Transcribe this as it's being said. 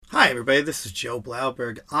Hi everybody, this is Joe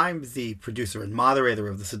Blauberg. I'm the producer and moderator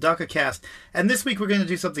of the Tzedakah Cast, and this week we're going to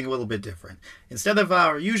do something a little bit different. Instead of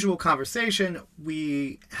our usual conversation,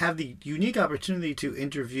 we have the unique opportunity to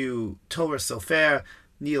interview Torah Sofer,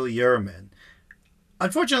 Neil Yerman.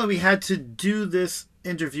 Unfortunately, we had to do this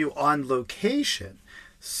interview on location,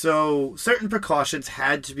 so certain precautions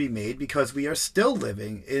had to be made because we are still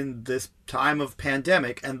living in this time of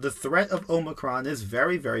pandemic and the threat of Omicron is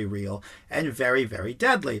very, very real and very, very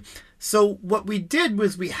deadly. So what we did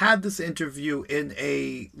was we had this interview in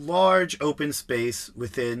a large open space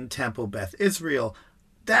within Temple Beth Israel.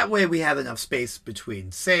 That way we had enough space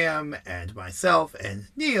between Sam and myself and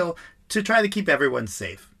Neil to try to keep everyone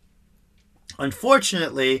safe.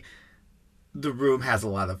 Unfortunately, the room has a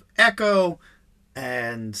lot of echo,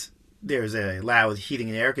 and there's a loud heating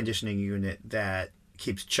and air conditioning unit that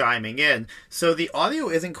keeps chiming in. So the audio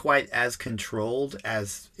isn't quite as controlled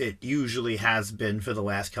as it usually has been for the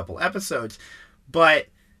last couple episodes. But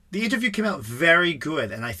the interview came out very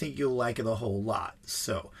good, and I think you'll like it a whole lot.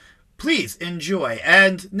 So please enjoy.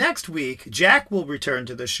 And next week, Jack will return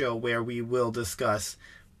to the show where we will discuss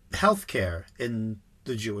healthcare in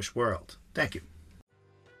the Jewish world. Thank you.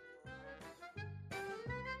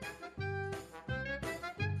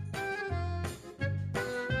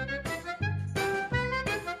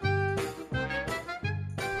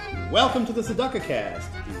 Welcome to the Tzedakah Cast,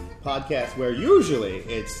 the podcast where usually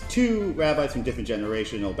it's two rabbis from different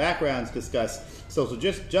generational backgrounds discuss social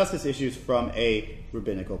justice issues from a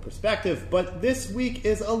rabbinical perspective. But this week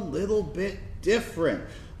is a little bit different.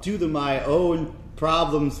 Due to my own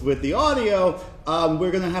problems with the audio,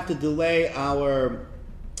 we're going to have to delay our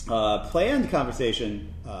planned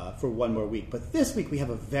conversation for one more week. But this week we have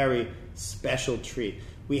a very special treat.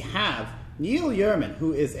 We have Neil Yerman,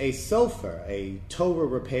 who is a sofer, a Torah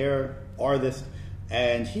repair artist,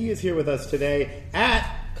 and he is here with us today at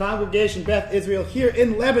Congregation Beth Israel here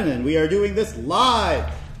in Lebanon. We are doing this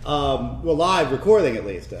live, live recording at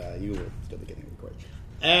least. You will still be getting a recording.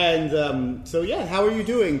 And how are you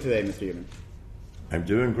doing today, Mr. Yerman? I'm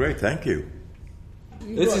doing great, thank you.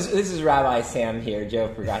 This is Rabbi Sam here.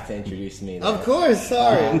 Joe forgot to introduce me. Of course,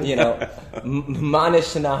 sorry.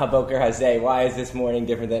 Manish Shana Haboker Hazeh. Why is this morning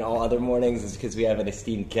different than all other mornings? It's because we have an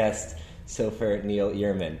esteemed guest, Sofer Neil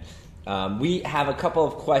Yerman. We have a couple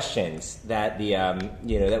of questions that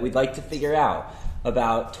that we'd like to figure out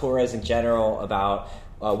about Torahs in general, about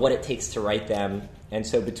what it takes to write them. And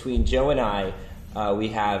so between Joe and I, we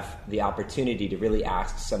have the opportunity to really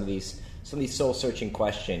ask some of these soul-searching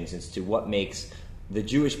questions as to what makes the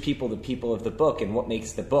Jewish people the people of the book, and what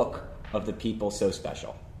makes the book of the people so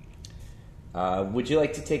special. Would you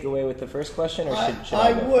like to take away with the first question, or should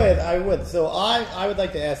I would. So I would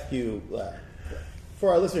like to ask you,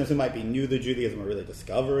 for our listeners who might be new to Judaism or really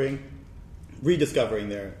rediscovering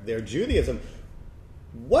their Judaism,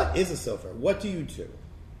 what is a sofer? What do you do?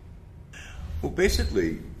 Well,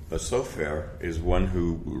 basically, a sofer is one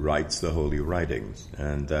who writes the holy writings,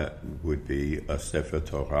 and that would be a Sefer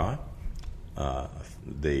Torah,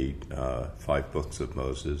 the 5 books of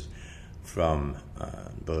Moses, from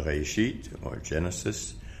Bereshit, or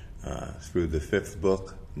Genesis, through the 5th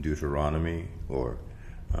book, Deuteronomy, or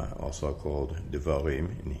also called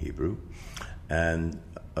Devarim in Hebrew. And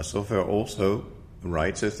a sofer also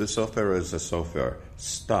writes, if the sofer is a sofer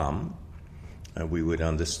stam, and we would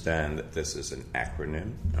understand that this is an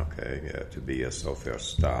acronym, to be a sofer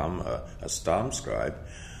stam, a stam scribe,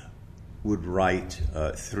 would write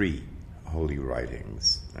 3 holy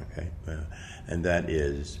writings, and that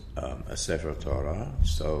is a Sefer Torah,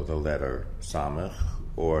 so the letter Samech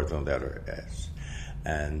or the letter S,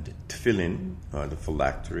 and Tefillin, the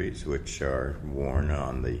phylacteries, which are worn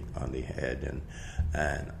on the head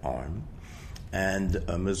and arm, and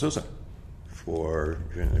a mezuzah for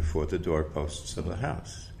the doorposts of the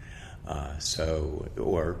house,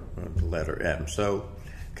 or the letter M. So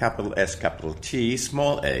capital S, capital T,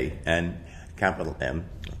 small a, and capital M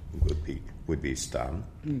would be stam.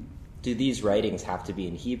 Do these writings have to be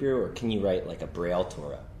in Hebrew, or can you write like a Braille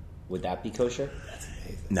Torah? Would that be kosher?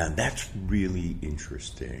 Now that's really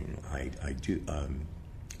interesting. I do.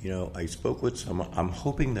 I spoke with someone. I'm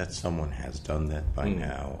hoping that someone has done that by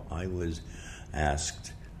now. I was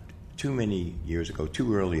asked too many years ago,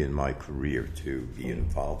 too early in my career to be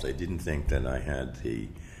involved. I didn't think that I had the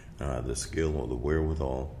skill or the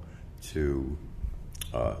wherewithal to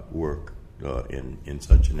work in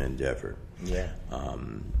such an endeavor. Yeah.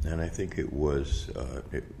 And I think it was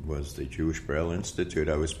the Jewish Braille Institute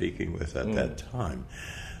I was speaking with at that time.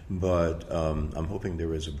 But I'm hoping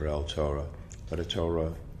there is a Braille Torah. But a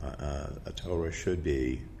Torah should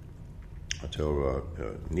be a Torah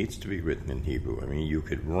needs to be written in Hebrew. I mean, you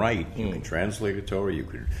could write, you can translate a Torah, you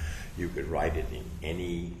could write it in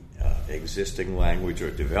any existing language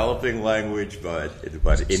or developing language, but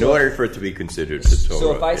in order for it to be considered the Torah,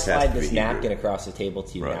 so if I it has slide to be this napkin Hebrew. across the table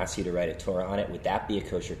to you and Right. ask you to write a Torah on it, would that be a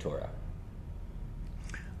kosher Torah?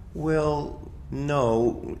 Well,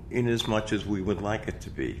 no, in as much as we would like it to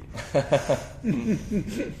be.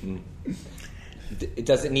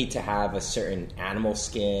 Does it need to have a certain animal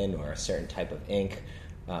skin or a certain type of ink?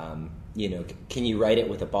 Can you write it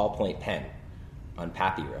with a ballpoint pen on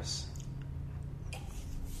papyrus?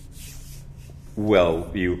 Well,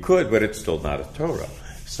 you could, but it's still not a Torah.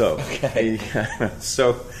 So,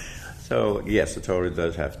 so yes, the Torah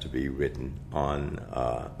does have to be written on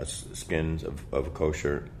skins of a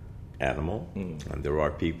kosher animal, and there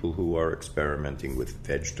are people who are experimenting with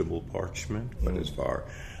vegetable parchment, but as far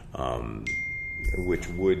which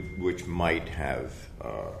might have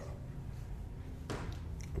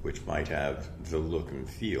the look and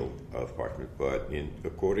feel of parchment, but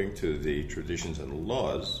according to the traditions and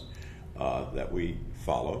laws that we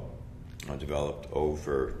follow, developed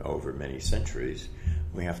over many centuries,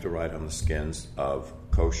 we have to write on the skins of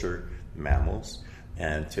kosher mammals,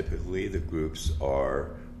 and typically the groups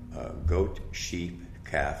are goat, sheep,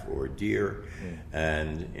 calf, or deer.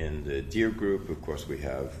 And in the deer group, of course, we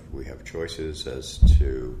have choices as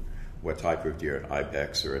to what type of deer, an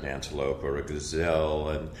ibex or an antelope or a gazelle,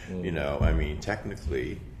 and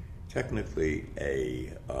technically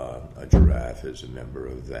a giraffe is a member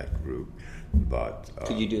of that group, but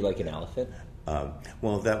Could you do like an elephant?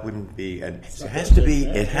 well, that wouldn't be. It has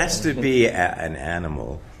to be an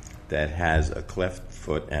animal that has a cleft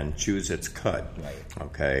foot and chews its cud. Right.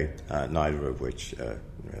 Okay, neither of which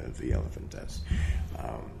the elephant does.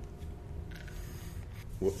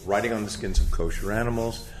 Writing on the skins of kosher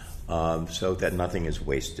animals, so that nothing is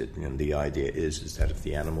wasted. And the idea is that if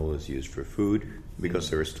the animal is used for food, because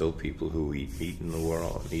there are still people who eat meat in the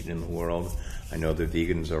world. I know the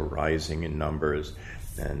vegans are rising in numbers,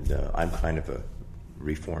 and I'm kind of a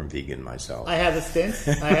reformed vegan myself. I had a stint.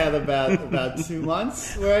 I had about 2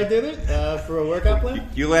 months where I did it for a workout plan.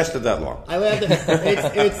 You lasted that long. I landed.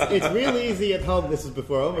 It's real easy at home. This is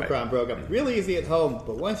before Omicron broke up. Real easy at home,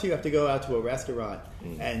 but once you have to go out to a restaurant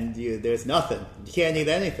and there's nothing, you can't eat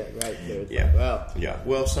anything, right? So it's like, well, Yeah.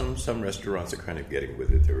 Well, some restaurants are kind of getting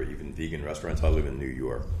with it. There are even vegan restaurants. I live in New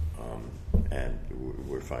York, and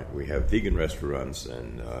we're fine. We have vegan restaurants,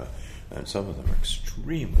 and some of them are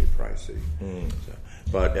extremely pricey. So,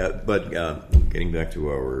 but getting back to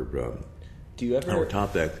our our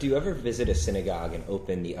topic. Do you ever visit a synagogue and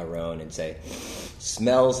open the Aron and say,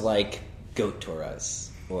 "Smells like goat Torahs,"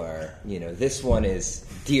 or this one is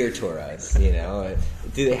deer Torahs?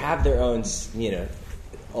 Do they have their own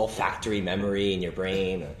olfactory memory in your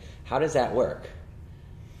brain? How does that work?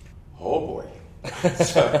 Oh boy!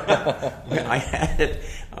 So, I had it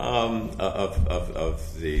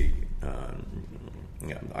of the.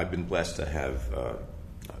 I've been blessed to have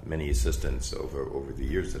many assistants over the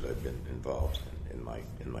years that I've been involved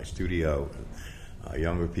in my studio,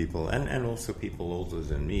 younger people and also people older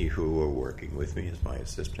than me who are working with me as my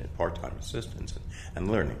assistant, part-time assistants,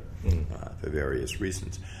 and learning for various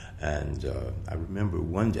reasons. And I remember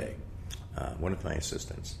one day, one of my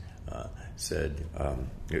assistants said,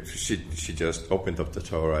 she just opened up the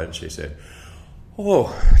Torah and she said,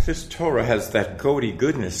 "Oh, this Torah has that goaty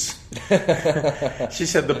goodness." She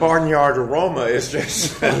said the barnyard aroma is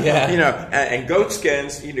just, and goat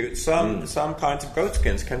skins, some kinds of goat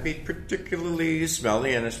skins can be particularly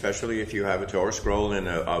smelly, and especially if you have a Torah scroll in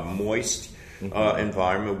a moist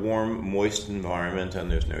environment, warm, moist environment,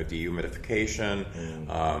 and there's no dehumidification,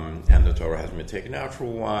 and the Torah hasn't been taken out for a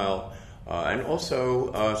while. And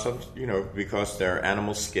also, because they're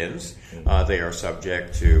animal skins, they are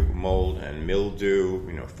subject to mold and mildew,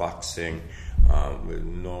 foxing.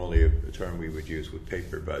 Normally, a term we would use with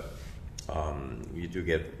paper, but you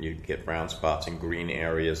get brown spots and green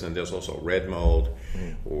areas, and there's also red mold.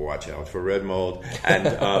 Watch out for red mold. And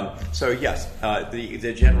so, yes,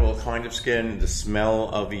 the general kind of skin, the smell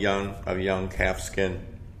of a young calf skin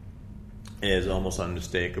is almost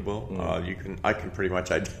unmistakable. I can pretty much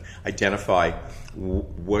identify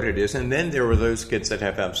what it is, and then there are those skins that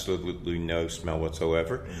have absolutely no smell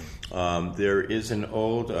whatsoever. There is an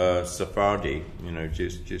old Sephardi,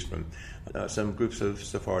 Jews from some groups of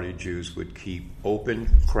Sephardi Jews would keep open,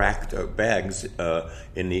 cracked bags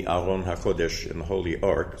in the Aron HaKodesh, in the Holy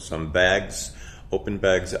Ark. Some open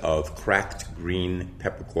bags of cracked green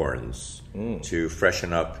peppercorns to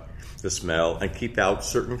freshen up the smell and keep out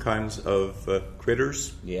certain kinds of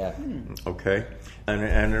critters. Yeah. Okay.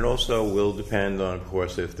 And it also will depend on, of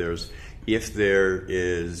course, if there's if there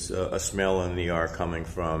is a smell in the ark coming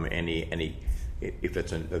from any if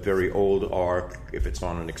it's a very old ark, if it's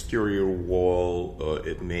on an exterior wall,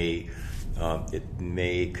 it may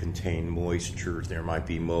contain moisture. There might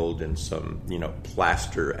be mold and some,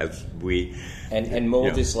 plaster. And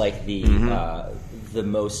mold is like the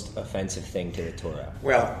most offensive thing to the Torah.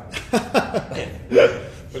 Well,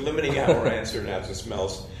 we're limiting our answer now to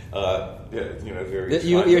smells.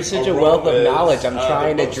 You're such a wealth of knowledge. I'm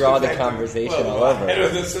trying to draw the conversation all over.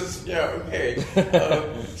 This is okay.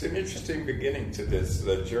 It's an interesting beginning to this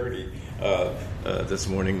journey this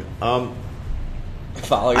morning.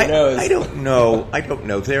 Follow your nose. I don't know.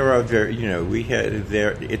 There are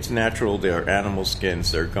it's natural. There are animal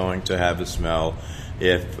skins. They're going to have a smell.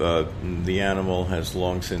 If the animal has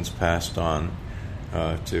long since passed on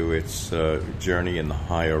to its journey in the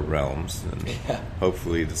higher realms, and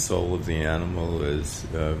hopefully the soul of the animal is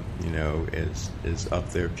up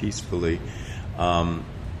there peacefully.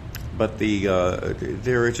 But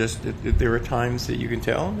there are times that you can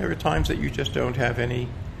tell, and there are times that you just don't have any.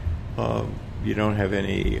 You don't have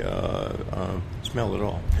any smell at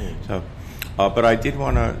all. So, but I did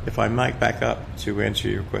want to, if I might, back up to answer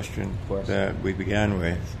your question that we began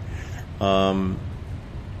with.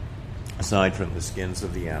 Aside from the skins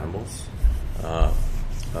of the animals,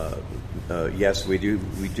 yes, we do.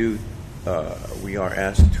 We are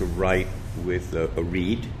asked to write with a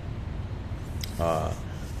reed, a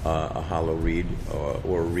hollow reed,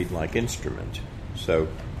 or a reed-like instrument. So,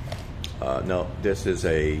 no, this is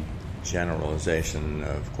a generalization,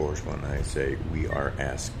 of course, when I say we are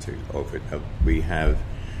asked to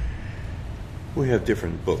we have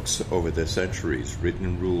different books over the centuries,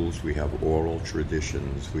 written rules. We have oral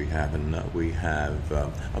traditions. We have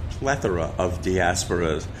a plethora of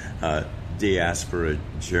diaspora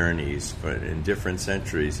journeys, but in different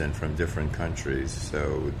centuries and from different countries.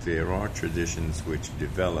 So there are traditions which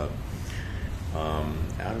develop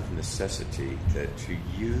out of necessity that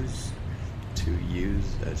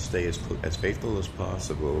stay as faithful as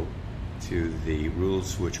possible to the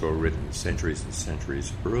rules which were written centuries and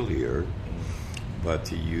centuries earlier, but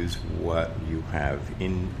to use what you have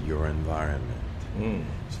in your environment.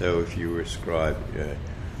 So if you were a scribe,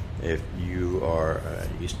 if you are an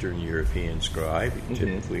Eastern European scribe, you're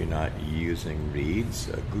typically not using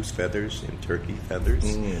reeds, goose feathers and turkey feathers,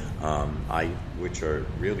 which are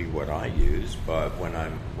really what I use, but when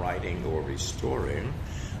I'm writing or restoring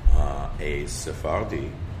a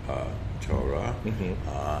Sephardi Torah,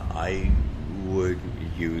 I would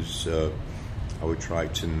try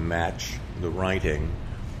to match the writing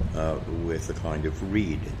with the kind of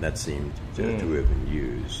reed that seemed to have been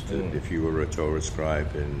used. If you were a Torah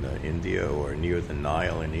scribe in India or near the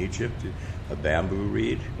Nile in Egypt, a bamboo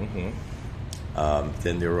reed.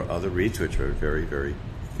 Then there are other reeds which are very, very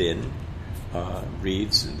thin.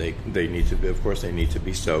 Reeds, they need to be, of course, they need to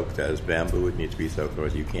be soaked, as bamboo would need to be soaked, or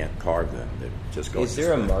you can't carve them. They just go. Is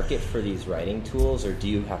there a market for these writing tools, or do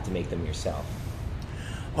you have to make them yourself?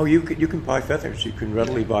 Oh, you can buy feathers. You can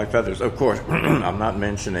readily buy feathers. Of course, I'm not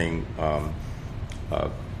mentioning,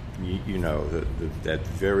 that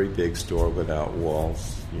very big store without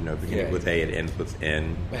walls. Beginning with A and ends with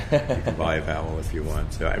N. You can buy a vowel if you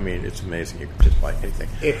want. So I mean, it's amazing. You can just buy anything.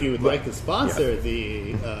 If you would like to sponsor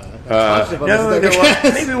the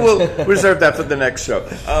maybe we'll reserve that for the next show.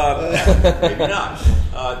 Maybe not.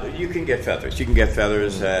 You can get feathers. You can get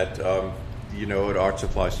feathers at at art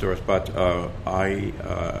supply stores. But I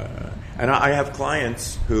have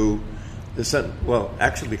clients who.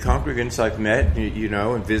 Actually, congregants I've met,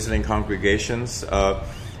 in visiting congregations,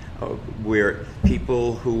 where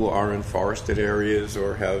people who are in forested areas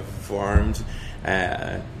or have farms,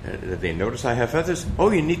 they notice I have feathers. Oh,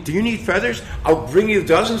 do you need feathers? I'll bring you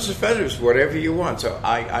dozens of feathers, whatever you want. So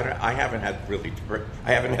I haven't had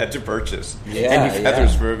to purchase any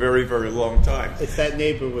feathers for a very, very long time. It's that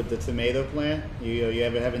neighbor with the tomato plant. You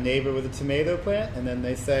ever have a neighbor with a tomato plant, and then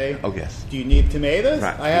they say, "Oh yes, do you need tomatoes?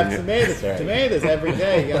 Right. I have tomatoes. Right. Tomatoes every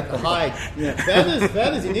day. You got to hide.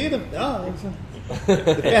 Feathers. You need them? No." The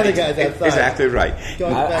feather guy's outside. Exactly right.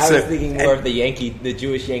 I was thinking more of the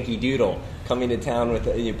Jewish Yankee Doodle coming to town with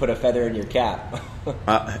you put a feather in your cap.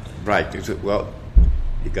 Right. Well,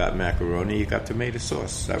 you got macaroni, you got tomato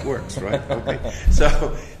sauce. That works, right? Okay.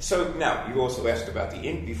 So now you also asked about the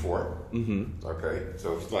ink before. Mm-hmm. Okay.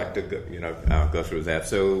 So if you'd like to go through that.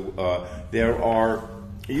 So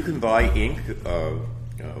you can buy ink.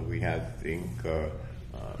 We have ink.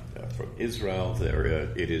 From Israel,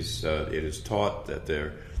 it is taught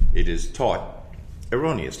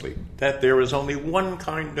erroneously that there is only one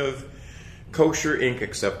kind of kosher ink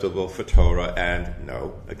acceptable for Torah, and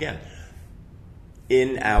no, again,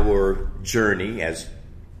 in our journey as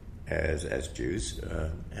Jews,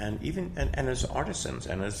 and even and as artisans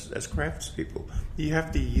and as craftspeople, you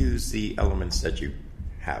have to use the elements that you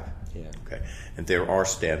have. Yeah. Okay, and there are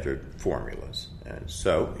standard formulas, and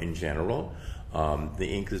so in general, the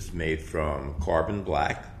ink is made from carbon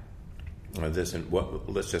black. Let's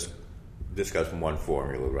just discuss one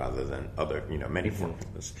formula rather than other, many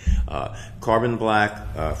formulas. Carbon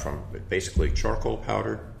black from basically charcoal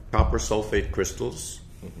powder, copper sulfate crystals,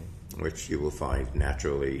 which you will find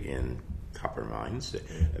naturally in copper mines.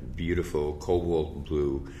 Beautiful cobalt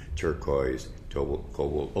blue, turquoise,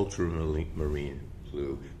 cobalt ultramarine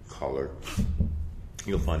blue color.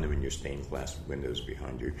 You'll find them in your stained glass windows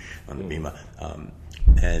behind you on the bima.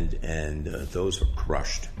 And those are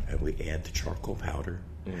crushed, and we add the charcoal powder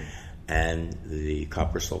and the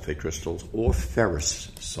copper sulfate crystals or ferrous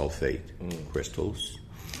sulfate crystals,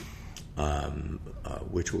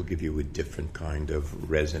 which will give you a different kind of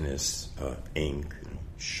resinous ink,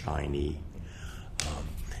 shiny,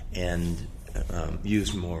 and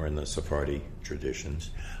used more in the Sephardi traditions.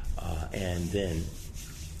 And then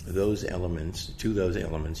to those elements,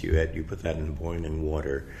 you put that in boiling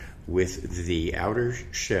water with the outer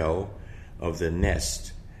shell of the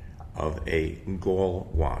nest of a gall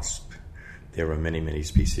wasp. There are many, many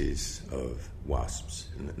species of wasps.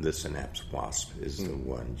 The synapse wasp is the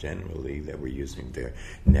one generally that we're using their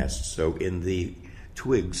nests. So in the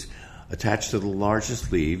twigs attached to the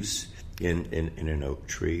largest leaves in an oak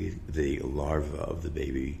tree, the larva of the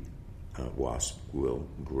baby wasp will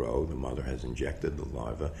grow. The mother has injected the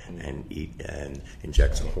larva and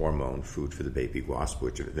injects a hormone, food for the baby wasp,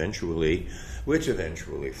 which eventually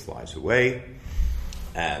flies away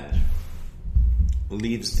and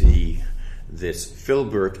leaves this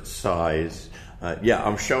filbert size.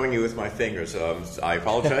 I'm showing you with my fingers. I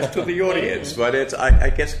apologize to the audience, but it's I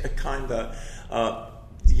guess a kind of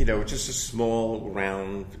just a small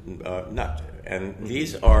round nut. And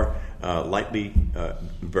these are lightly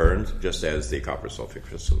burned, just as the copper sulfate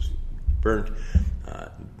crystals burnt.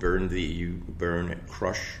 You burn and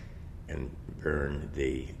crush and burn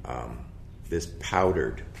this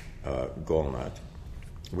powdered gall nut,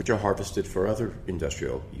 which are harvested for other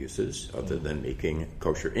industrial uses other than making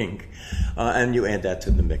kosher ink, and you add that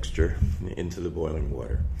to the mixture into the boiling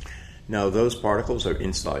water. Now, those particles are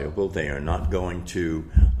insoluble. They are not going to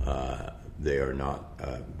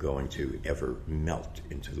ever melt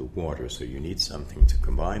into the water, so you need something to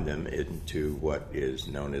combine them into what is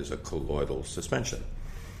known as a colloidal suspension.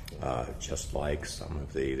 Just like some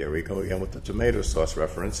of there we go again with the tomato sauce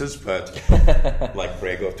references, but like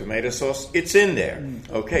Prego tomato sauce, it's in there.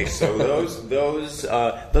 Okay, so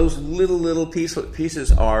those little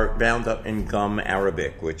pieces are bound up in gum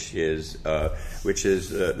arabic, which is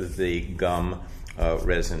the gum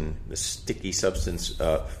resin, the sticky substance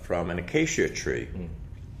from an acacia tree,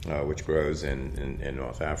 which grows in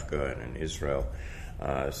North Africa and in Israel.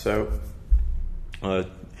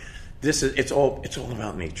 It's all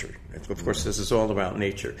about nature. Of course, this is all about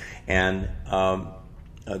nature, and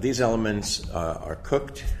these elements are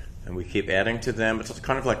cooked, and we keep adding to them. It's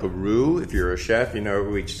kind of like a roux. If you're a chef,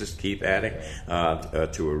 we just keep adding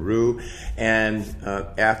to a roux, and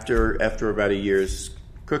after about a year's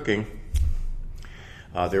cooking,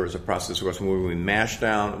 there was a process, of course, where we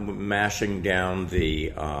mashing down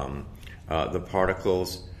the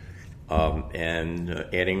particles. And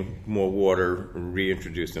adding more water,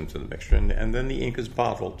 reintroduce them to the mixture, and then the ink is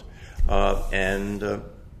bottled and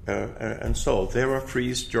sold. There are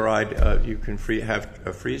freeze-dried. You can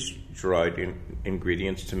have freeze-dried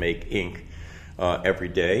ingredients to make ink every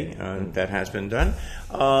day, and that has been done.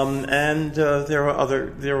 And there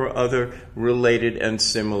are other related and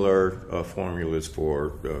similar formulas for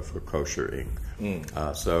kosher ink.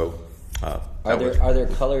 Are there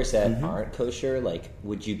colors that aren't kosher? Like,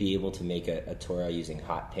 would you be able to make a Torah using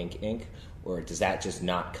hot pink ink, or does that just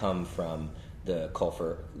not come from the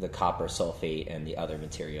copper sulfate and the other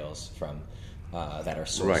materials from that are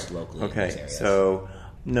sourced locally in these areas? So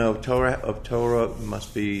no, Torah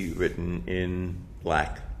must be written in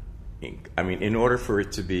black ink. I mean, in order for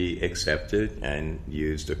it to be accepted and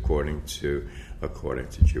used according to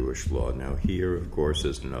Jewish law. Now, here, of course,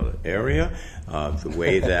 is another area. The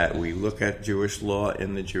way that we look at Jewish law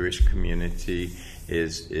in the Jewish community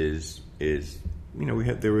is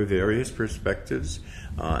there are various perspectives,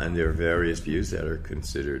 and there are various views that are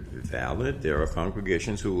considered valid. There are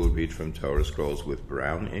congregations who will read from Torah scrolls with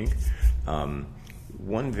brown ink.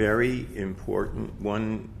 One very important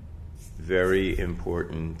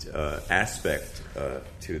aspect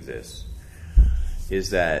to this is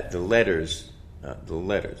that the letters,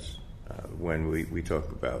 when we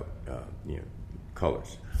talk about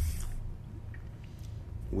colors.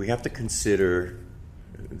 We have to consider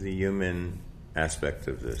the human aspect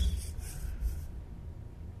of this.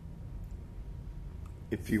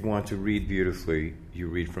 If you want to read beautifully, you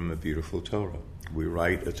read from a beautiful Torah. We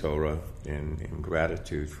write a Torah in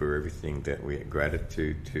gratitude for everything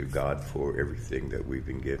gratitude to God for everything that we've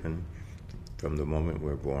been given from the moment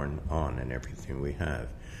we're born on, and everything we have,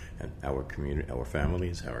 and our community, our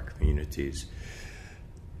families, our communities,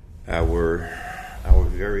 our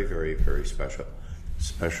very, very, very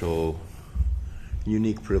special,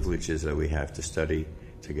 unique privileges that we have to study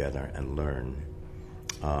together and learn.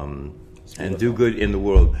 And do good in the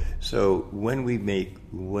world. So when we write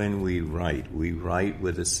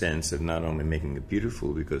with a sense of not only making it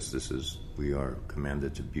beautiful, because we are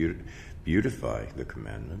commanded to beautify the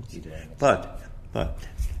commandments, but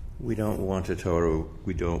we don't want a Torah.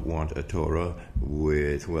 We don't want a Torah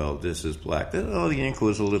with, well, this is black. Oh, the ink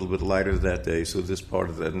was a little bit lighter that day, so this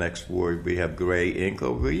part of the next word we have gray ink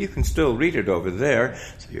over. You can still read it over there.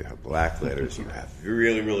 So you have black letters, you have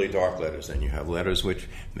really, really dark letters, and you have letters which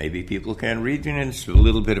maybe people can't read, and it's a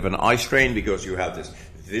little bit of an eye strain because you have this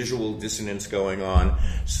visual dissonance going on.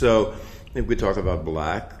 So if we talk about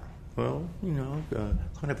black, well,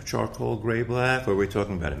 kind of a charcoal gray black, or we're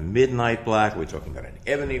talking about a midnight black, we're talking about an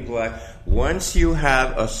ebony black. Once you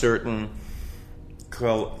have a certain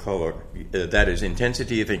color, that is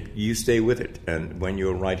intensity, I think you stay with it. And when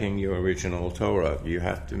you're writing your original Torah, you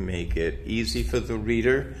have to make it easy for the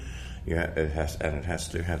reader. It has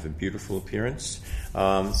to have a beautiful appearance.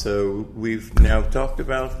 So we've now talked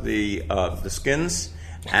about the skins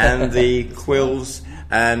and the quills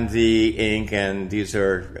and the ink, and these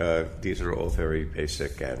are all very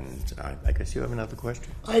basic. And I guess you have another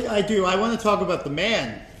question. I do. I want to talk about the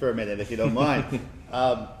man for a minute, if you don't mind.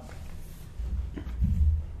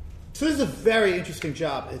 So this is a very interesting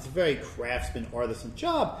job. It's a very craftsman, artisan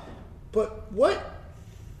job. But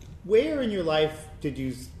where in your life did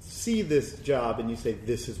you see this job and you say,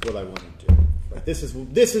 "This is what I want to do. Right? This is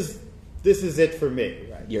it for me."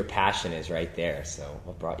 Right? Your passion is right there. So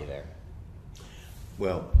what brought you there?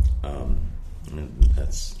 Well,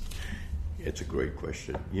 it's a great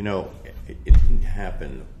question. It didn't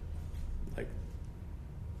happen like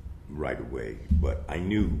right away, but I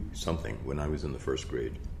knew something when I was in the first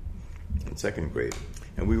grade and second grade,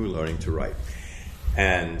 and we were learning to write.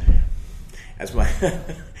 And as my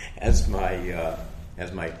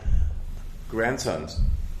grandsons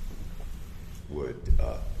would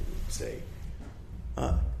say,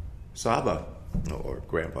 Saba or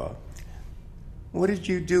Grandpa, what did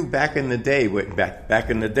you do back in the day? Back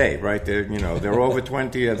in the day, right? They're over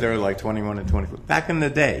 20. They're like 21 and 24. Back in the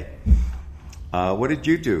day, what did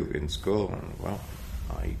you do in school? Well,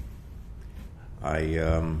 I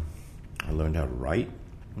learned how to write.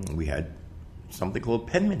 We had something called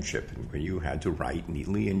penmanship, where you had to write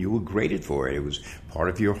neatly, and you were graded for it. It was part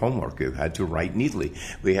of your homework. You had to write neatly.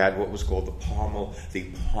 We had what was called the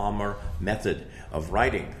Palmer method of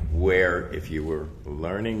writing, where if you were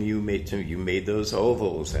learning, you made those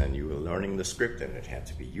ovals, and you were learning the script, and it had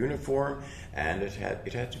to be uniform, and it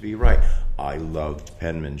had to be right. I loved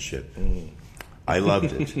penmanship. I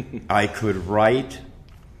loved it. I could write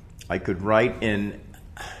in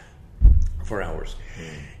 4 hours.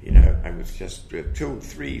 I was just 2,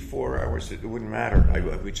 3, 4 hours. It wouldn't matter. I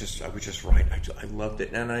would just write. I loved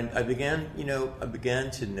it, and I began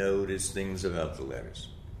to notice things about the letters.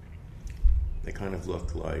 They kind of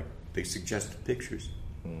looked like they suggested pictures.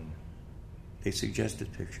 They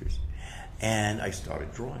suggested pictures, and I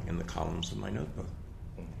started drawing in the columns of my notebook.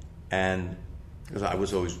 And because I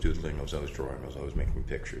was always doodling, I was always drawing, I was always making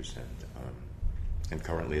pictures, and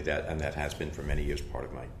currently that has been for many years part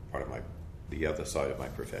of my the other side of my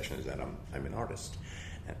profession is that I'm an artist.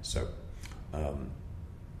 And so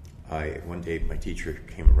one day my teacher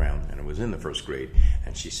came around, and I was in the first grade,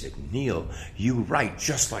 and she said, "Neil, you write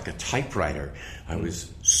just like a typewriter." I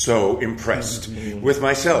was so impressed with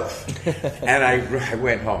myself. And I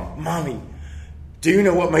went home, "Mommy, do you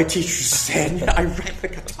know what my teacher said? I write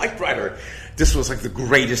like a typewriter." This was like the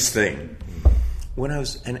greatest thing.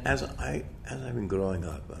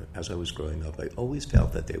 As I was growing up, I always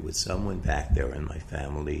felt that there was someone back there in my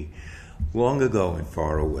family, long ago and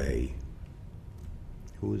far away,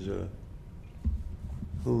 who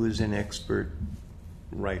was an expert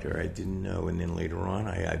writer. I didn't know, and then later on,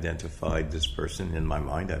 I identified this person in my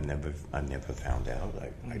mind. I've never found out.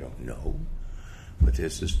 I don't know, but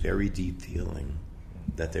there's this very deep feeling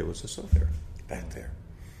that there was a Sofer back there,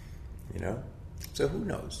 So who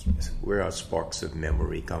knows where our sparks of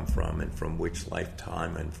memory come from, and from which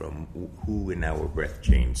lifetime, and from who in our breath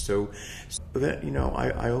changed. So that,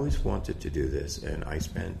 I always wanted to do this, and I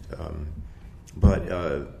spent,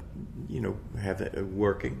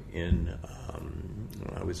 working in,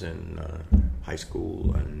 I was in high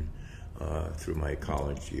school and through my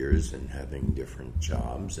college years, and having different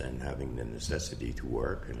jobs, and having the necessity to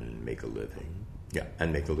work and make a living. Yeah,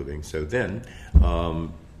 and make a living. So then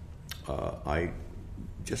I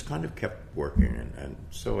just kind of kept working, and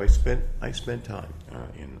so I spent time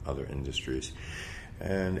in other industries.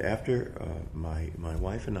 And after my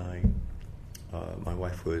wife and I, my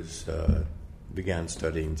wife began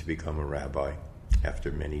studying to become a rabbi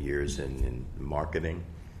after many years in marketing.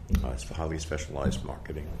 It's highly specialized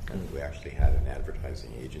marketing, and we actually had an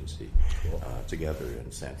advertising agency together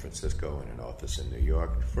in San Francisco and an office in New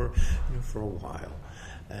York for a while.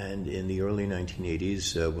 And in the early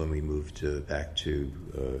 1980s, when we moved back to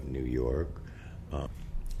New York,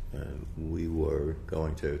 we were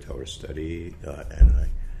going to Torah study, and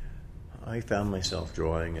I found myself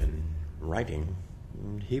drawing and writing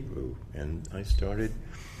in Hebrew, and I started.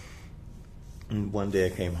 And one day I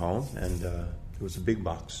came home, and there was a big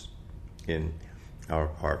box in our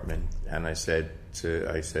apartment, and I said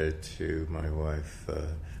to my wife,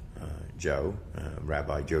 Joe,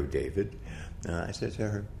 Rabbi Joe David, I said to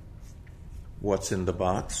her, "What's in the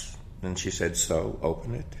box?" And she said, "So,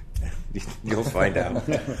 open it. You'll find out."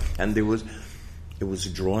 And it was a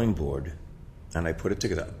drawing board, and I put it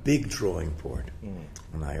together, a big drawing board.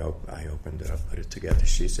 And I opened it up, put it together.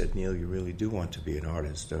 She said, "Neil, you really do want to be an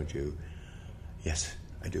artist, don't you?" "Yes,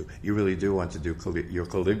 I do." "You really do want to do your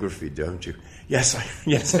calligraphy, don't you?" Yes,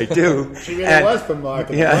 I do. She really was from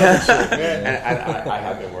marketing. Yeah. And I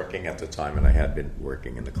had been working at the time, and I had been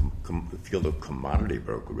working in the field of commodity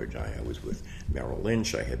brokerage. I was with Merrill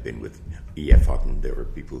Lynch. I had been with E.F. Hutton. There were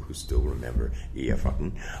people who still remember E.F.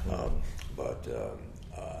 Hutton.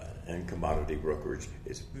 And commodity brokerage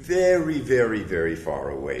is very, very, very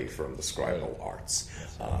far away from the scribal arts.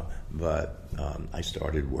 But I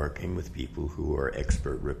started working with people who are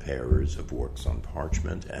expert repairers of works on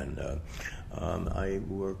parchment, and I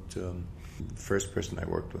worked. First person I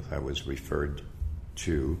worked with, I was referred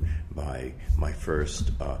to by my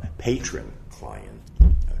first patron client,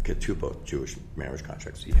 Ketubot, Jewish marriage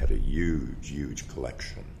contracts. He had a huge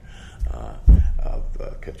collection of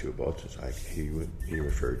ketubot. He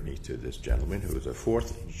referred me to this gentleman who was a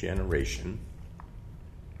fourth generation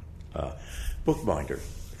bookbinder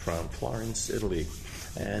from Florence, Italy.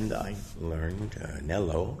 And I learned,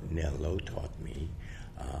 Nello taught me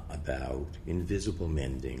about invisible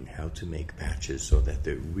mending, how to make patches so that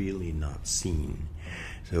they're really not seen.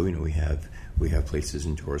 So, we have places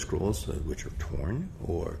in Torah scrolls which are torn,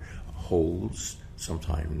 or holes,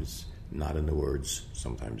 sometimes not in the words,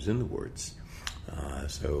 sometimes in the words.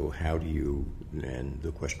 So how do you, and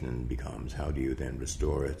the question becomes, how do you then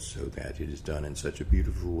restore it so that it is done in such a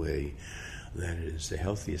beautiful way that it is the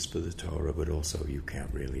healthiest for the Torah, but also you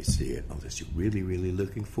can't really see it unless you're really, really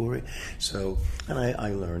looking for it. So, and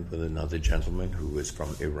I learned with another gentleman who was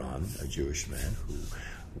from Iran, a Jewish man who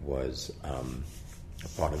was a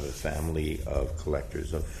part of a family of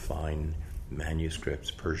collectors of fine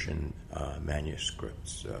manuscripts, Persian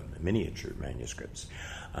manuscripts, miniature manuscripts,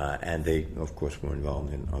 and they, of course, were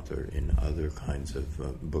involved in other kinds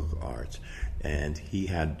of book art. And he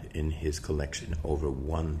had in his collection over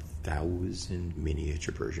 1,000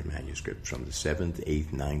 miniature Persian manuscripts from the 7th,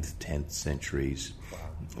 8th, 9th, 10th centuries,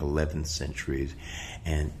 11th centuries,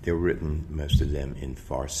 and they were written, most of them, in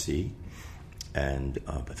Farsi, and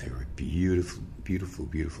but they were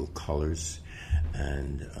beautiful colors.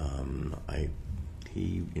 And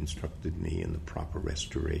he instructed me in the proper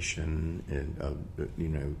restoration, and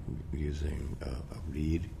using a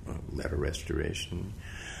reed, letter restoration.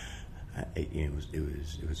 It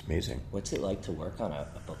was amazing. What's it like to work on a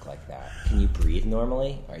book like that? Can you breathe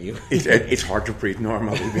normally? Are you? It's hard to breathe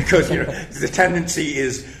normally because the tendency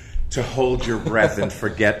is to hold your breath and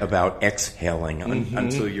forget about exhaling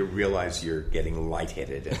until you realize you're getting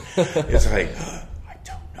lightheaded. And it's like, I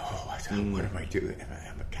don't know. What am I doing?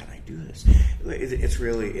 Can I do this? It's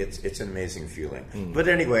really it's an amazing feeling. But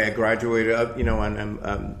anyway, I graduated. And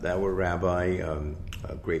our rabbi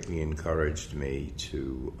greatly encouraged me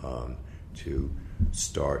to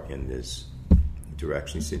start in this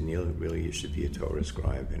direction. He said, "Neil, really, you should be a Torah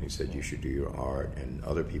scribe." And he said, "You should do your art." And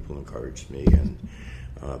other people encouraged me. And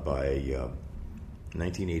by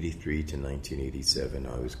 1983 to 1987,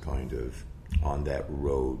 I was kind of on that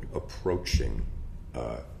road, approaching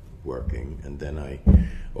working. And then I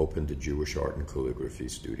opened a Jewish art and calligraphy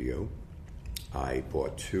studio I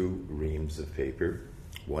bought 2 reams of paper,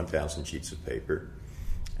 1,000 sheets of paper,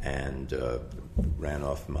 and ran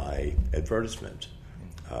off my advertisement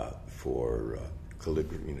for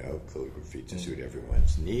calligraphy to suit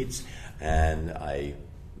everyone's needs, and I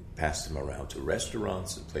passed them around to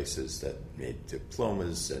restaurants and places that made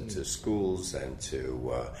diplomas, and to schools, and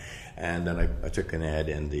then I took an ad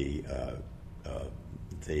in the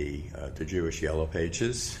Jewish Yellow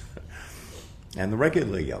Pages and the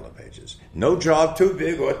regular Yellow Pages. No job too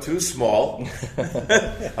big or too small.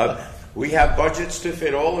 We have budgets to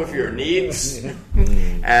fit all of your needs.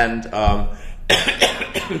 And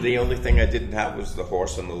the only thing I didn't have was the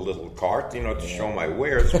horse and the little cart, to show my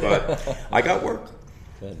wares, but I got work.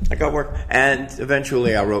 And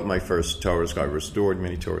eventually I wrote my first Torah. I restored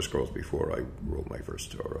many Torah scrolls before I wrote my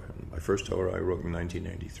first Torah. And my first Torah I wrote in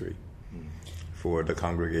 1993 for the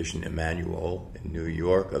congregation Emmanuel in New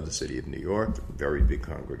York, of the city of New York, a very big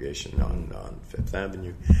congregation on Fifth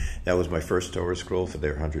Avenue. That was my first Torah scroll for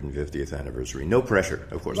their 150th anniversary. No pressure,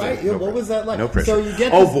 of course. Right? What was that like? No pressure. So you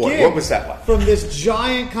get this gig what was that like? From this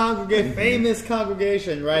giant congregation, famous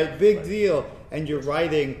congregation, right? Big deal. And you're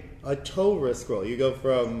writing a Torah scroll. You go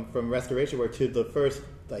from restoration work to the first,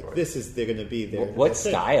 this is, they're going to be there. What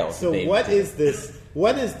style? So what is this?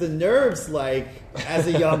 What is the nerves like as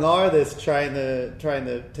a young artist trying to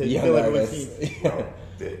fill everyone's needs?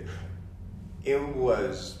 It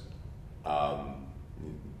was, I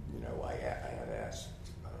had asked,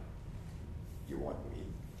 you want me?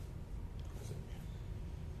 I said,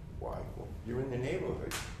 why? Well, you're in the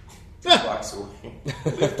neighborhood. 2 blocks away.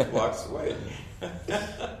 Live 2 blocks away.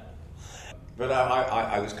 But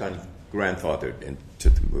I was kind of grandfathered into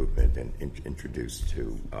the movement and introduced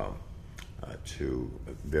to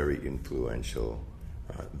very influential,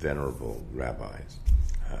 venerable rabbis.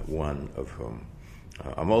 One of whom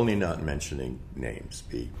I'm only not mentioning names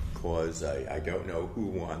because I don't know who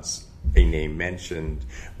wants a name mentioned,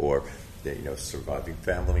 or surviving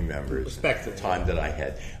family members. At the time that I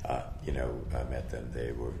had met them,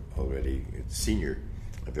 they were already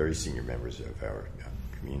very senior members of our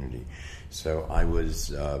community. So I was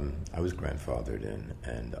grandfathered in,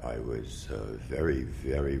 and I was very,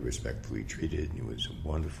 very respectfully treated. It was a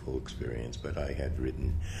wonderful experience. But I had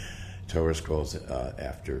written Torah scrolls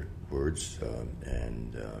afterwards,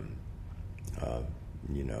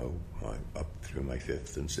 up through my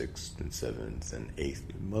 5th and 6th and 7th and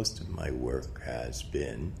 8th. Most of my work has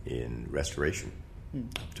been in restoration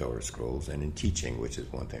of Torah scrolls and in teaching, which is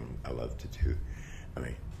one thing I love to do.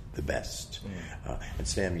 The best. And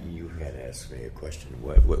Sam, you had asked me a question.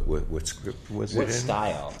 What script was it in? What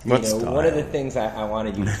style? Style? One of the things I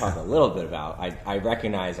wanted you to talk a little bit about, I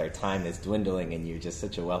recognize our time is dwindling and you're just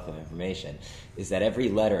such a wealth of information, is that every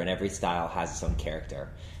letter and every style has its own character.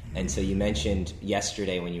 And so you mentioned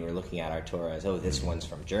yesterday when you were looking at our Torahs, this one's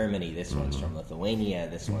from Germany, this one's from Lithuania,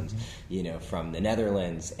 this one's from the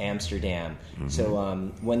Netherlands, Amsterdam.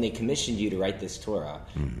 So when they commissioned you to write this Torah,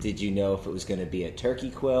 did you know if it was going to be a turkey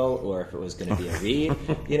quill or if it was going to be a reed?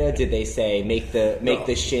 Did they say make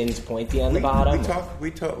the shins pointy on the bottom?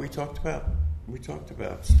 We talked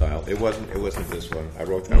about style. It wasn't this one. I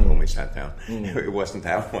wrote down when we sat down. It wasn't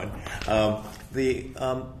that one.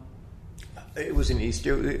 It was in East.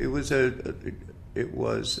 It was a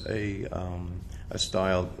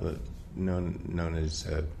style known as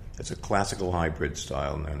it's a classical hybrid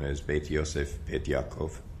style known as Beit Yosef, Beit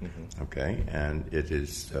Yaakov. Okay, and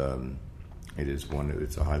it's a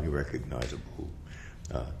highly recognizable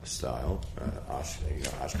style,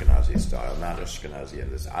 Ashkenazi style, not Ashkenazi.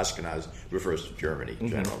 And this Ashkenaz refers to Germany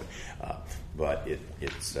generally, but it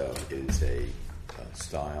is a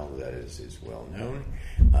style that is well known,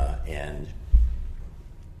 and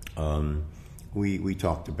we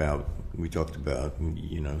talked about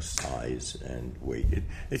size and weight.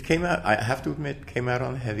 It came out. I have to admit, came out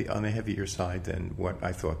on the heavier side than what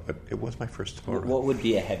I thought. But it was my first Torah. What would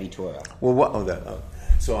be a heavy Torah? Well,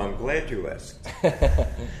 so I'm glad you asked.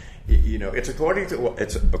 It's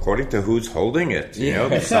according to who's holding it.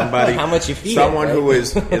 Somebody, how much you feed someone it, right? who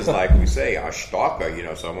is like we say a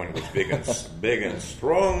shtaka. Someone who's big and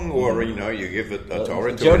strong, or you give it a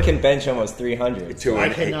Torah. Joe can bench almost 300. I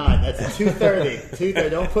cannot. That's a 230.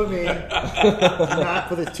 Don't put me not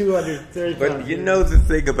for the 230. But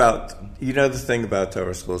the thing about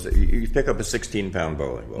Torah schools, you pick up a 16-pound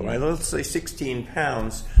bowling ball, right? Let's say 16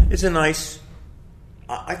 pounds is a nice.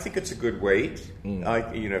 I think it's a good weight.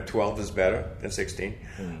 12 is better than 16.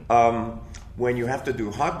 When you have to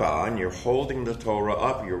do Haba and you're holding the Torah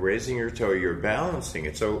up, you're raising your Torah, you're balancing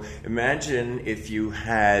it. So imagine if you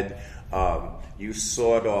had you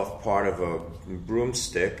sawed off part of a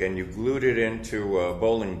broomstick and you glued it into a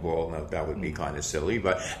bowling ball. Now that would be kind of silly,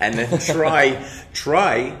 and then try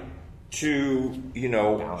to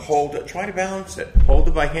try to balance it. Hold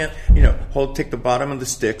it by hand. Take the bottom of the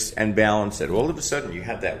sticks and balance it. All of a sudden, you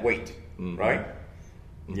have that weight, right?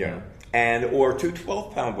 Mm-hmm. Yeah, or two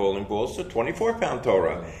 12-pound bowling balls to 24-pound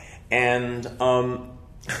Torah, and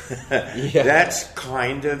that's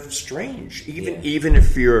kind of strange. Even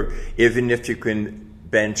if you can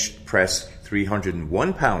bench press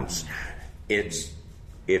 301 pounds, it's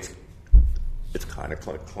kind of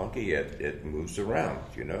clunky. It moves around,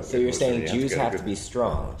 So you're saying Jews have to be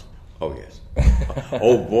strong? Oh yes.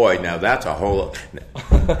 Oh boy, now that's a whole.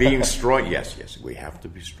 Being strong, yes, we have to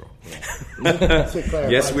be strong. Yeah.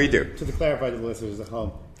 Yes, we do. To clarify to the listeners at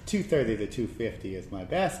home, 230 to 250 is my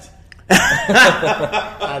best.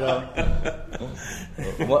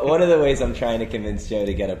 One of the ways I'm trying to convince Joe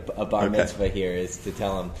to get a bar mitzvah here is to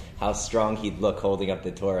tell him how strong he'd look holding up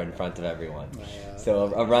the Torah in front of everyone.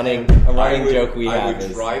 So a running joke we have is... I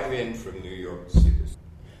would drive in from New York to see this.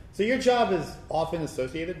 So your job is often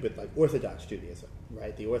associated with Orthodox Judaism,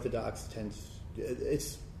 right? The Orthodox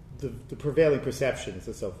it's the prevailing perception is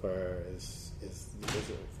that Sofer is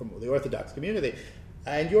from the Orthodox community,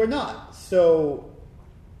 and you're not. So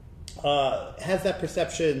has that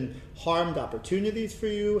perception harmed opportunities for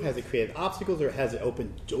you? Has it created obstacles, or has it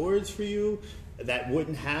opened doors for you that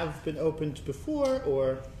wouldn't have been opened before?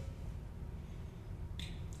 Or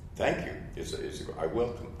thank you. I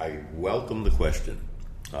welcome the question,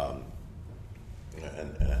 and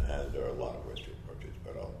there are a lot of questions, but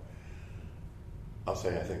I'll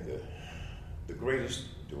say I think the greatest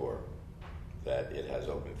door that it has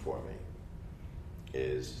opened for me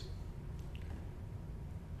is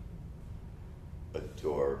a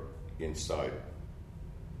door inside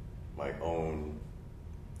my own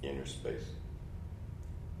inner space.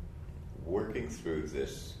 Working through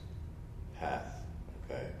this path,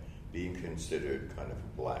 being considered kind of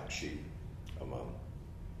a black sheep among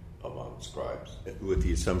scribes, with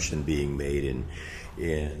the assumption being made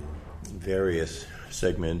in various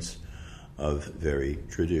segments of very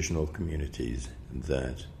traditional communities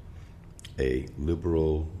that a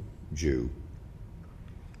liberal Jew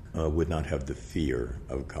would not have the fear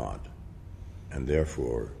of God, and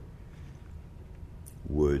therefore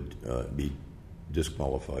would be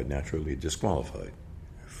naturally disqualified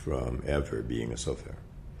from ever being a Sofer.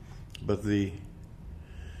 But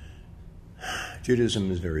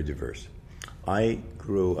Judaism is very diverse. I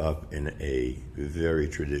grew up in a very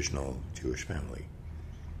traditional Jewish family,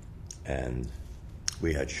 and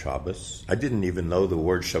we had Shabbos. I didn't even know the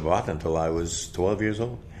word Shabbat until I was 12 years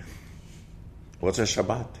old. What's a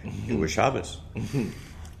Shabbat? It was Shabbos.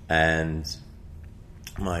 And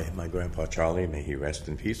my grandpa Charlie, may he rest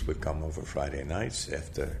in peace, would come over Friday nights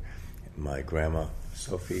after my grandma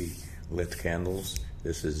Sophie lit candles.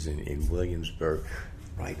 This is in Williamsburg,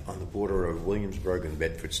 right on the border of Williamsburg and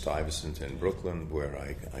Bedford-Stuyvesant in Brooklyn, where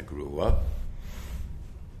I grew up.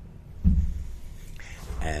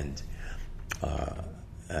 And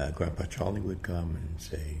Grandpa Charlie would come and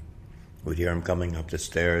say, would hear him coming up the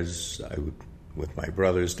stairs. With my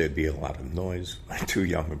brothers, there'd be a lot of noise. My two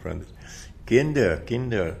younger brothers.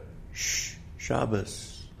 Kinder, shh,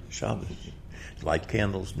 Shabbos. Light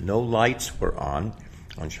candles. No lights were on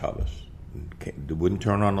Shabbos. They wouldn't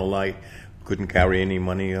turn on a light. Couldn't carry any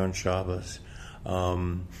money on Shabbos.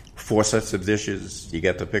 4 sets of dishes. You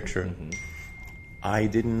get the picture. Mm-hmm. I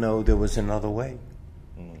didn't know there was another way.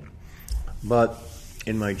 Mm. But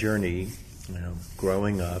in my journey,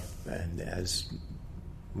 growing up, and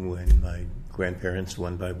when my grandparents,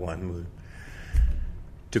 one by one, were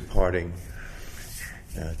departing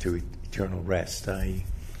to eternal rest, I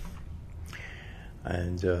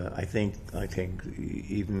think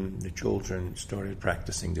even the children started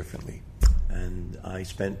practicing differently. And I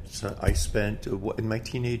spent in my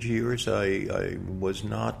teenage years, I was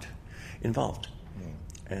not involved.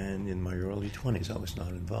 And in my early 20s, I was not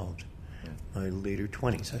involved. My later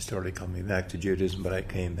 20s, I started coming back to Judaism, but I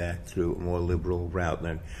came back through a more liberal route.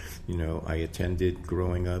 And, I attended,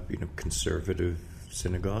 growing up, conservative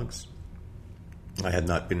synagogues. I had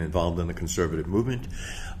not been involved in the conservative movement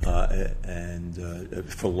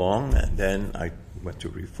for long, and then I went to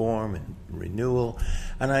Reform and Renewal,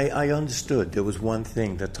 and I understood there was one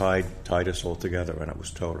thing that tied us all together, and it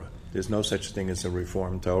was Torah. There's no such thing as a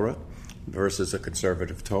Reformed Torah versus a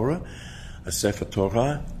conservative Torah. A Sefer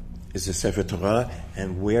Torah is the Sefer Torah,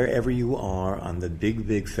 and wherever you are on the big,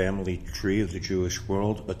 big family tree of the Jewish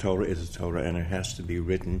world, a Torah is a Torah, and it has to be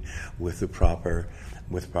written with proper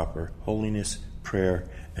holiness, prayer,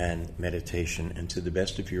 and meditation, and to the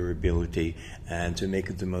best of your ability, and to make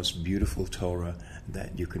it the most beautiful Torah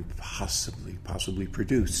that you can possibly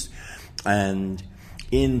produce. And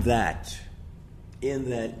in that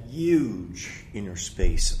huge inner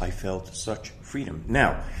space, I felt such freedom.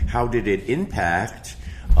 Now, how did it impact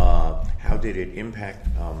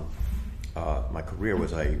my career?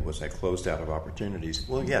 Was I closed out of opportunities?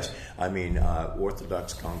 Well, yes. I mean,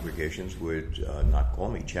 Orthodox congregations would not call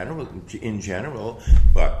me in general,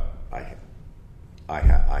 but I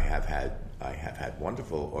have had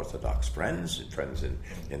wonderful Orthodox friends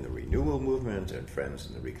in the renewal movement and friends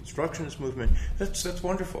in the Reconstructionist movement. That's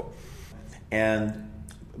wonderful,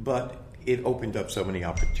 but it opened up so many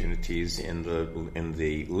opportunities in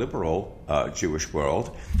the liberal Jewish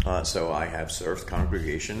world. So I have served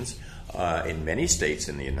congregations in many states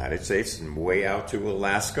in the United States, and way out to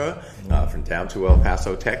Alaska, from down to El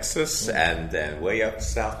Paso, Texas, and then way up to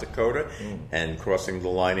South Dakota, and crossing the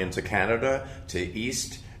line into Canada, to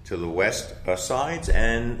east, to the west sides,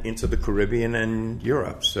 and into the Caribbean and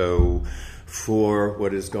Europe. So for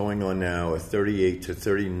what is going on now, a 38 to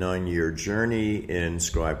 39-year journey in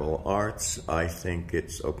scribal arts, I think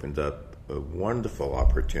it's opened up a wonderful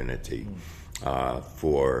opportunity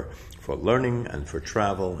for learning and for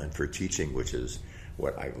travel and for teaching, which is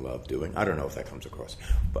what I love doing. I don't know if that comes across,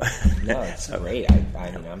 but no, it's great.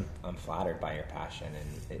 I mean, I'm flattered by your passion, and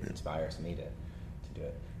it inspires me to do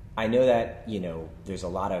it. I know that there's a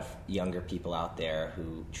lot of younger people out there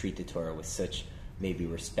who treat the Torah with such maybe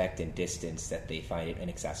respect and distance that they find it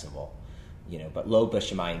inaccessible, but lo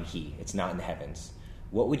b'shamayim hi, it's not in the heavens.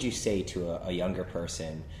 What would you say to a younger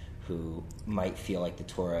person who might feel like the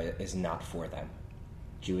Torah is not for them?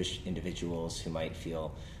 Jewish individuals who might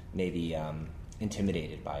feel maybe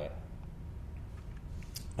intimidated by it.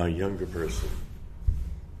 A younger person.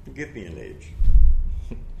 Give me an age.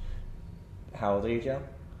 How old are you, Joe?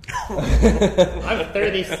 I'm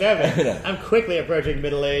 37. I'm quickly approaching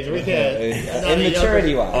middle age. We can.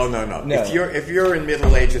 Immaturity-wise. Oh no. If you're in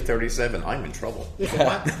middle age at 37, I'm in trouble. Listen,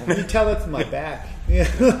 you tell it to my back.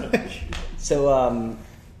 So,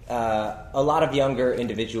 a lot of younger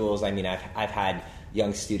individuals. I mean, I've had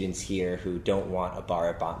young students here who don't want a bar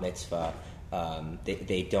or bat mitzvah.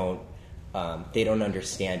 They don't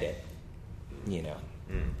understand it.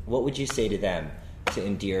 What would you say to them to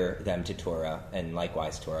endear them to Torah, and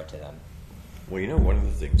likewise Torah to them? Well, one of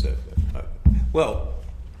the things that I'll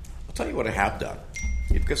tell you what I have done,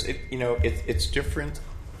 because it's different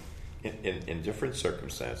in different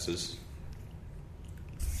circumstances.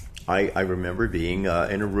 I remember being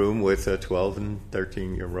in a room with 12 and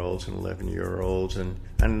 13-year-olds and 11-year-olds, and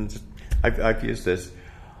I've used this.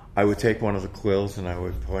 I would take one of the quills and I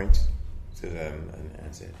would point to them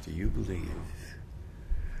and say, "Do you believe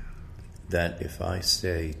that if I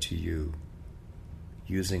say to you,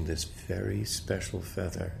 using this very special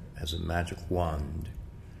feather as a magic wand,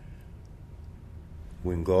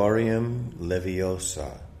 Wingardium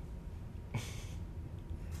Leviosa,"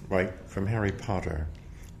 right, from Harry Potter,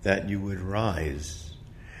 that you would rise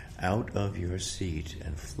out of your seat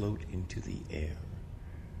and float into the air?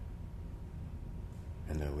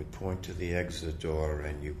 And I would point to the exit door,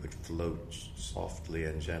 and you would float softly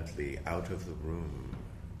and gently out of the room.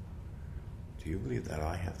 Do you believe that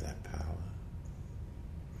I have that power?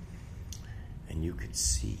 And you could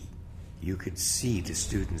see the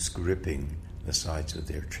students gripping the sides of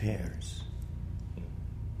their chairs.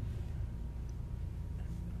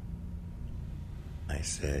 I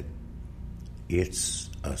said, "It's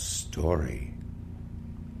a story.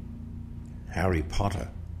 Harry Potter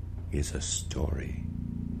is a story.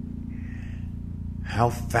 How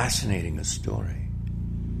fascinating a story."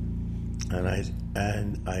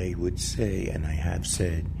 And I would say, and I have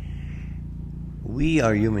said, we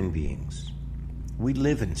are human beings. We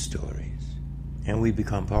live in stories, and we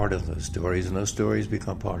become part of those stories, and those stories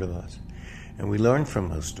become part of us. And we learn from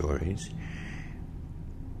those stories.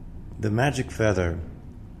 The magic feather,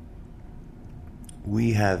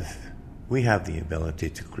 we have the ability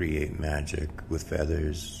to create magic with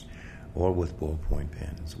feathers or with ballpoint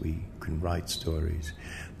pens. We can write stories.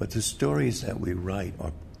 But the stories that we write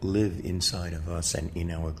live inside of us and in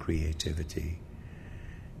our creativity.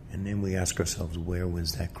 And then we ask ourselves, where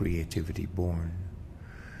was that creativity born?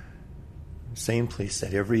 Same place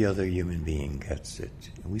that every other human being gets it.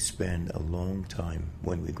 We spend a long time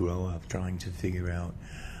when we grow up trying to figure out,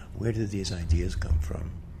 where did these ideas come from?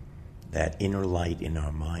 That inner light in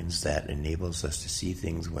our minds that enables us to see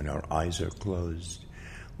things when our eyes are closed.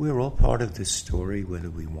 we're all part of this story, whether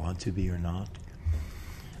we want to be or not.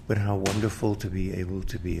 But how wonderful to be able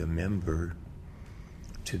to be a member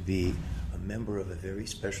of a very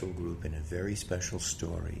special group in a very special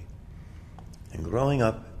story. And growing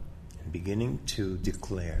up and beginning to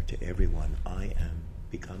declare to everyone, I am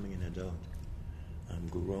becoming an adult. I'm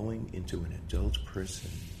growing into an adult person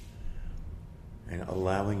and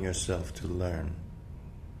allowing yourself to learn.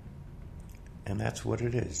 And that's what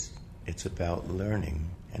it is. It's about learning.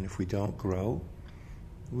 And if we don't grow,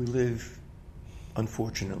 we live,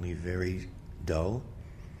 unfortunately, very dull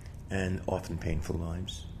and often painful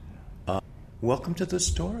lives. Welcome to the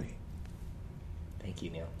story. Thank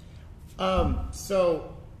you, Neil.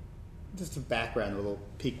 So, just a background, a little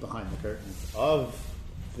peek behind the curtains of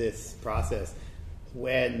this process.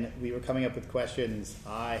 When we were coming up with questions,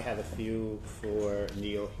 I had a few for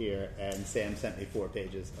Neil here, and Sam sent me 4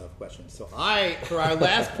 pages of questions. So for our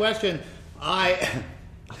last question,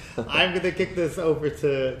 I'm going to kick this over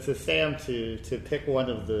to Sam to pick one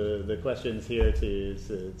of the questions here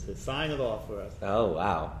to sign it off for us. Oh,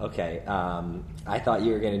 wow. Okay. I thought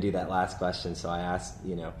you were going to do that last question, so I asked,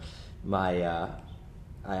 I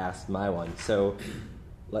asked my one. So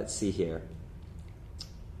let's see here.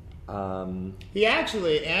 He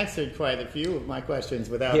actually answered quite a few of my questions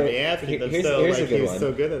without me asking them. Here's a good one.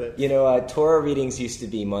 So good at it. Torah readings used to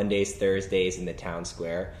be Mondays, Thursdays in the town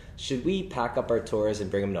square. Should we pack up our Torahs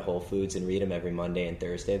and bring them to Whole Foods and read them every Monday and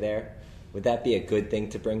Thursday there? Would that be a good thing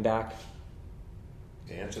to bring back?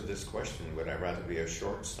 To answer this question, would I rather be a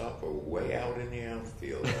shortstop or way out in the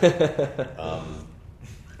outfield?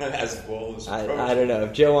 As well as I don't know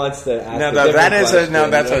if Joe wants to ask.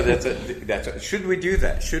 Should we do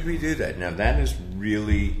that? Should we do that? Now that is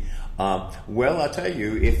really well. I'll tell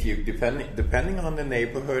you, if you depending on the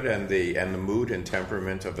neighborhood and the mood and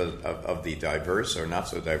temperament of the diverse or not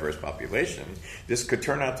so diverse population, this could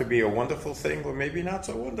turn out to be a wonderful thing, or maybe not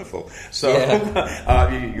so wonderful. So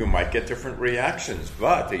you might get different reactions,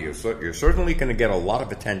 but you're certainly going to get a lot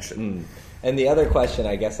of attention. And the other question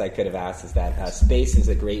I guess I could have asked is that space is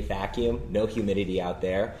a great vacuum, no humidity out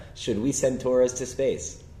there. Should we send Torahs to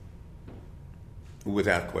space?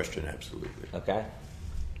 Without question, absolutely. Okay.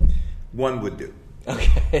 One would do.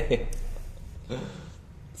 Okay.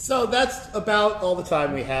 So that's about all the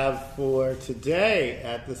time we have for today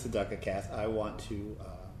at the Tzedakah Cast. I want to...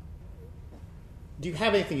 do you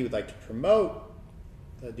have anything you would like to promote?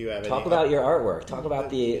 Do you have Talk about your artwork. Talk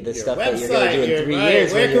about the stuff website, that you're going to do in 3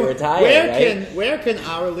 years when you're retired. Where can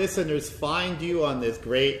our listeners find you on this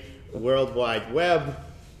great World Wide Web?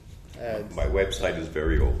 My website is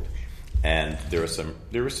very old, and there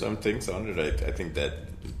are some things on it I think that,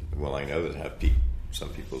 well, I know that have some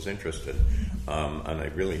people's interest in, and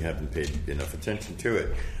I really haven't paid enough attention to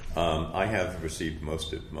it. I have received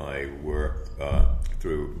most of my work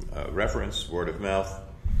through reference, word of mouth.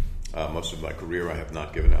 Most of my career, I have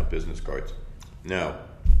not given out business cards. Now,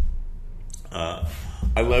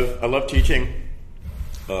 I love teaching.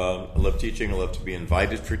 I love teaching. I love to be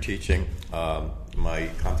invited for teaching. My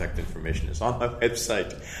contact information is on my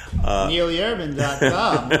website.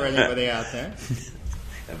 NeilYerman.com for anybody out there.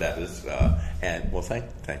 And that is,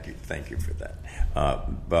 thank you for that.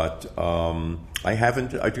 But I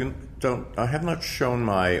have not shown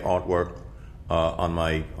my artwork on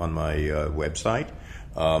my website.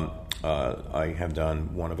 I have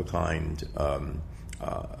done one-of-a-kind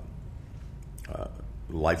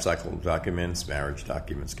life cycle documents, marriage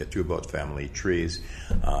documents, ketubot, family trees.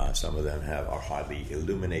 Some of them are highly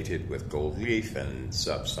illuminated with gold leaf, and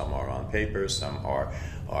some are on paper. Some are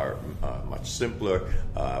much simpler.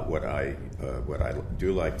 What I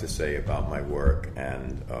do like to say about my work,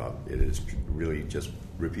 and it is really just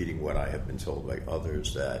repeating what I have been told by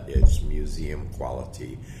others, that it's museum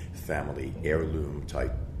quality, family heirloom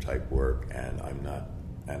type work, and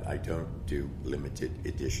I don't do limited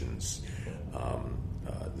editions.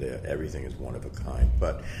 Everything is one of a kind.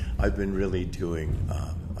 But I've been really doing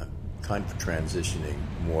kind of transitioning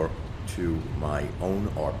more to my own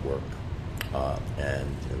artwork,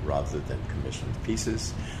 and rather than commissioned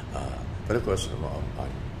pieces. But of course, I'm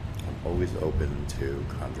always open to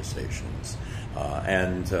conversations.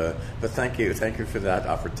 But thank you for that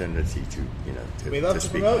opportunity to we love to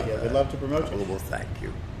promote you. We'd love to promote you. Well, thank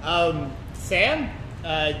you. Sam,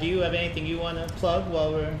 do you have anything you want to plug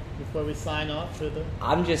before we sign off for the?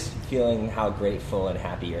 I'm just feeling how grateful and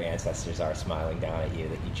happy your ancestors are, smiling down at you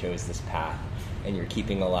that you chose this path and you're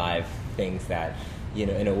keeping alive things that,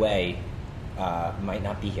 in a way, might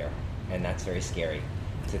not be here, and that's very scary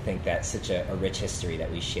to think that such a rich history that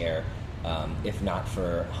we share, if not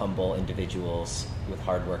for humble individuals with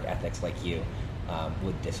hard work ethics like you,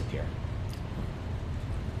 would disappear.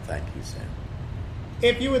 Thank you, Sam.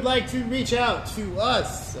 If you would like to reach out to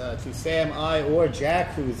us, to Sam, I, or Jack,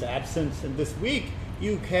 who's absent this week,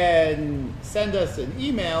 you can send us an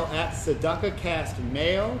email at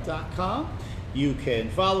tzedakahcastmail.com. You can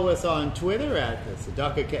follow us on Twitter at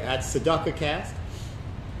tzedakahcast.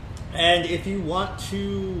 And if you want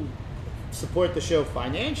to support the show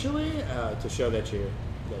financially, to show that you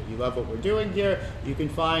love what we're doing here, you can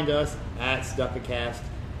find us at tzedakahcast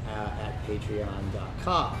at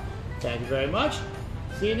patreon.com. Thank you very much.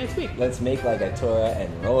 See you next week. Let's make like a Torah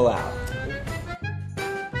and roll out.